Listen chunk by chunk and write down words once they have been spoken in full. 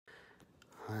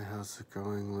Hi, how's it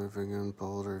going? Living in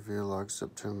Boulder, vlog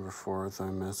September 4th.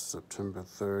 I missed September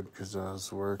 3rd because I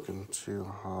was working too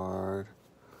hard.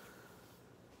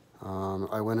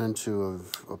 I went into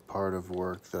a part of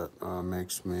work that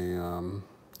makes me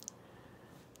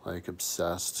like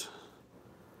obsessed,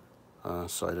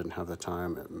 so I didn't have the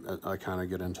time. I kind of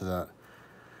get into that,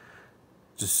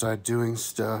 decide doing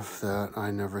stuff that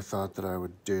I never thought that I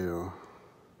would do.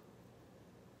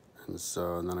 And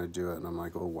then I do it and I'm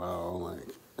like, oh wow, like,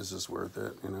 is this worth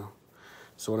it, you know?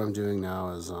 So what I'm doing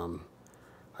now is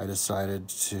I decided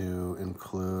to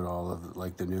include all of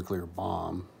like the nuclear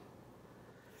bomb,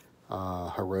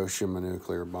 Hiroshima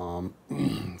nuclear bomb,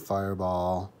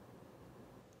 Fireball,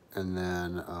 and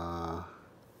then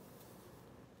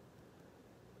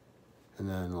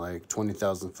like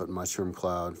 20,000 foot mushroom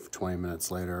cloud 20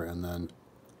 minutes later, and then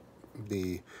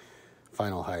the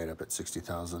final height up at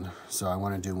 60,000. So I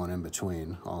want to do one in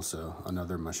between, also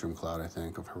another mushroom cloud, I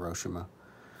think, of Hiroshima,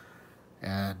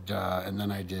 and then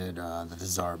I did the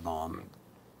Tsar bomb,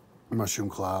 mushroom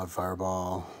cloud,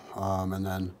 Fireball, and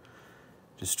then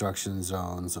destruction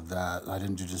zones of that. I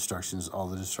didn't do all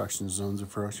the destruction zones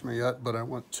of Hiroshima yet, but I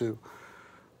want to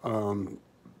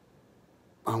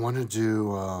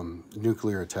do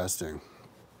nuclear testing.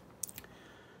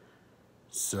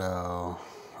 So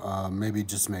maybe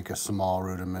just make a small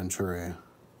rudimentary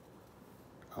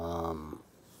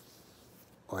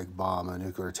like bomb, a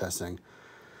nuclear testing,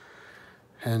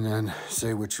 and then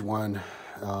say which one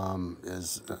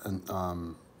is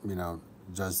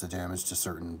does the damage to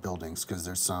certain buildings, because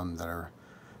there's some that are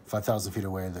 5,000 feet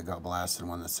away that got blasted, and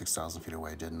one that's 6,000 feet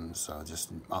away didn't. So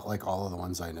just like all of the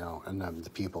ones I know, and then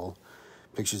the people,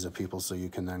 pictures of people, so you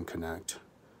can then connect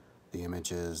the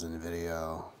images and the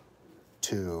video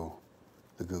to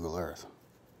the Google Earth.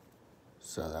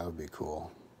 So that would be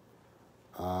cool.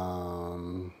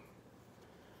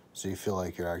 So you feel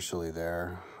like you're actually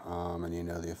there, and you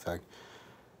know the effect.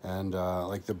 And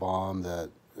like the bomb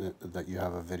that you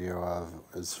have a video of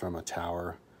is from a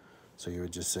tower. So you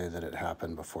would just say that it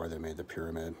happened before they made the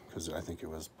pyramid, because I think it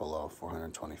was below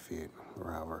 420 feet,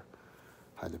 or however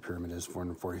high the pyramid is,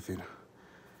 440 feet.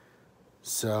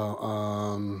 So,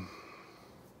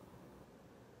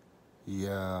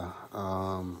 yeah,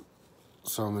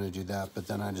 so I'm going to do that, but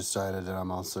then I decided that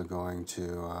I'm also going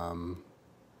to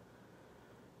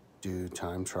do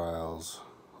time trials,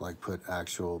 like put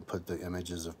the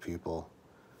images of people,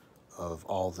 of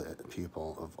all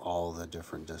the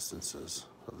different distances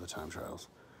of the time trials,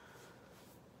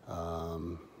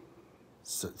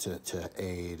 so to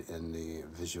aid in the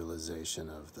visualization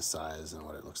of the size and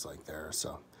what it looks like there,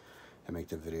 so and make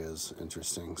the videos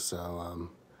interesting. So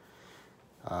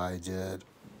I'm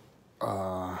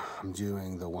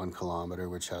doing the 1 kilometer,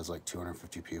 which has like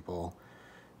 250 people,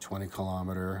 20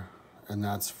 kilometer, and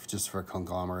that's just for a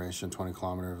conglomeration, 20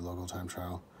 kilometer local time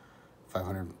trial,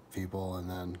 500 people, and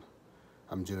then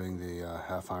I'm doing the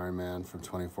half Ironman from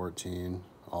 2014,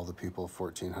 all the people,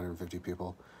 1,450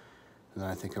 people. And then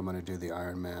I think I'm going to do the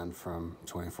Ironman from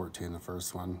 2014, the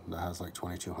first one, that has like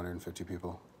 2,250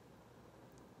 people.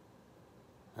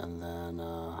 And then,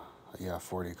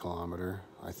 40 kilometer.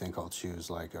 I think I'll choose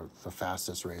like the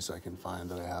fastest race I can find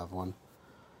that I have one.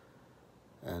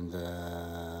 And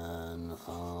then,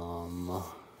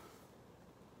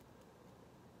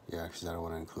 yeah, because I don't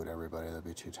want to include everybody. That'd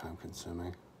be too time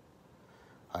consuming.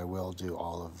 I will do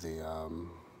all of the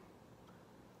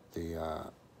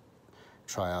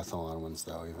triathlon ones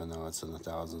though, even though it's in the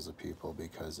thousands of people,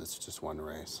 because it's just one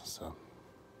race. So,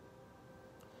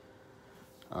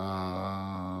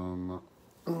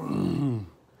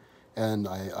 and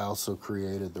I also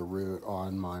created the route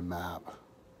on my map.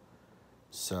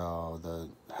 So the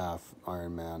half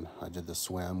Ironman, I did the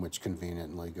swim, which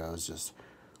conveniently goes just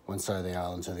one side of the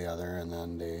island to the other, and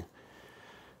then the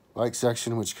bike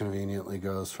section, which conveniently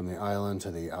goes from the island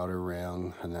to the outer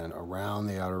ring, and then around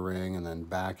the outer ring, and then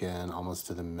back in almost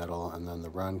to the middle, and then the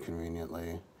run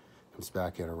conveniently comes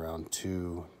back in around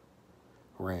 2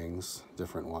 rings,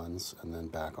 different ones, and then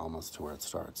back almost to where it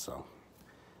starts. So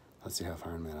that's the half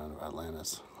Ironman out of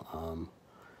Atlantis.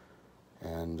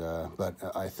 But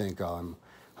I think I'm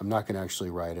not going to actually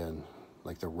write in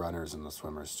like the runners and the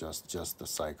swimmers, just the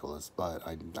cyclists. But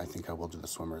I think I will do the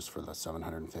swimmers for the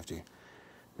 750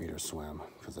 meter swim,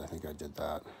 because I think I did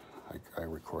that. I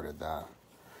recorded that.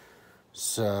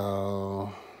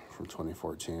 So from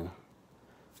 2014,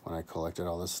 when I collected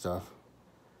all this stuff.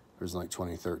 It was like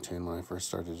 2013 when I first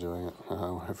started doing it,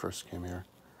 when I first came here.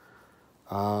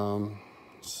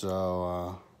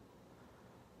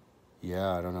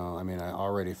 Yeah, I don't know. I mean, I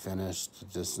already finished the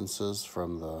distances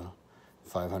from the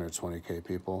 520K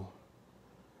people.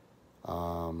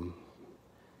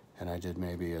 and I did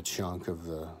maybe a chunk of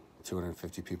the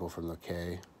 250 people from the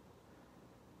K.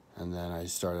 And then I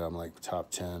started on like top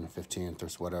 10, 15th or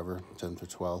whatever, 10th or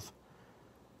 12th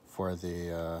for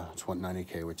the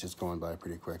 90K, which is going by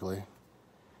pretty quickly.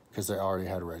 Because I already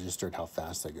had registered how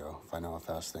fast they go. If I know how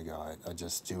fast they go, I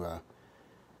just do I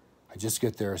just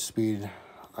get their speed.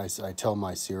 I tell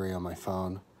my Siri on my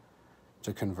phone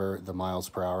to convert the miles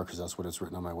per hour, because that's what it's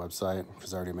written on my website,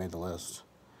 because I already made the list.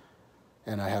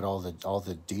 And I had all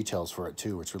the details for it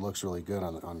too, which looks really good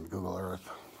on Google Earth,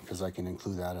 because I can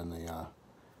include that in the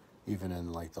even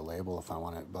in like the label if I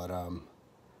want it. But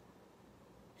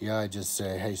yeah, I just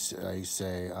say, hey,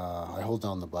 I hold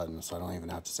down the button, so I don't even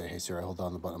have to say, hey Siri. I hold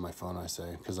down the button on my phone. I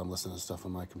say, because I'm listening to stuff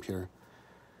on my computer.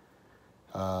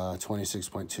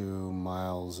 26.2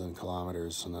 miles in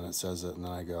kilometers, and then it says it, and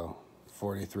then I go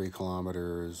 43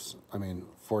 kilometers.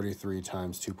 43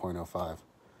 times 2.05,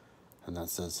 and that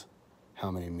says how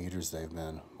many meters they've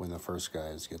been when the first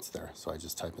guy gets there. So I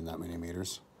just type in that many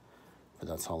meters, but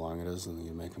that's how long it is, and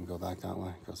you make them go back that way.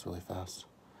 It goes really fast.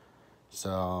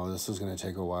 So this is going to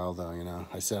take a while, though.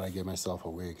 I said I give myself a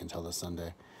week until this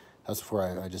Sunday. That's before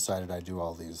I decided I'd do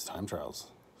all these time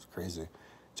trials. It's crazy,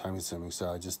 time consuming. So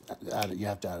I just added. You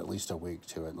have to add at least a week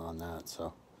to it on that.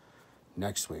 So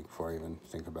next week before I even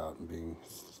think about being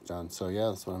done. So yeah,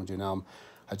 that's what I'm doing now.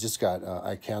 I just got.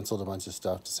 I canceled a bunch of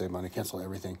stuff to save money. Canceled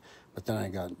everything, but then I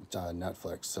got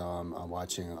Netflix. So I'm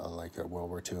watching like a World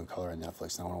War II in color on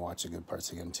Netflix. And I want to watch the good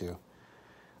parts again too.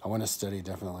 I want to study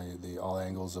definitely all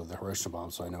angles of the Hiroshima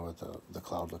bomb, so I know what the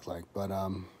cloud looked like. But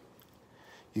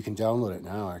you can download it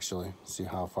now, actually. See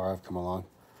how far I've come along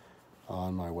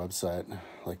on my website,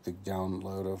 like the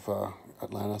download of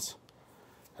Atlantis.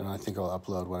 And I think I'll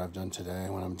upload what I've done today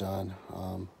when I'm done.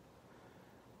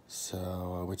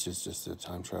 Which is just the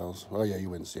time trials. Oh yeah,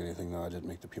 you wouldn't see anything though. I didn't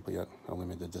make the people yet. I only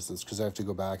made the distance because I have to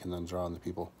go back and then draw on the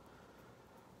people.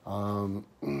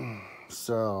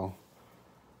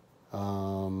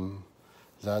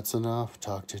 That's enough.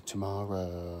 Talk to you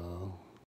tomorrow.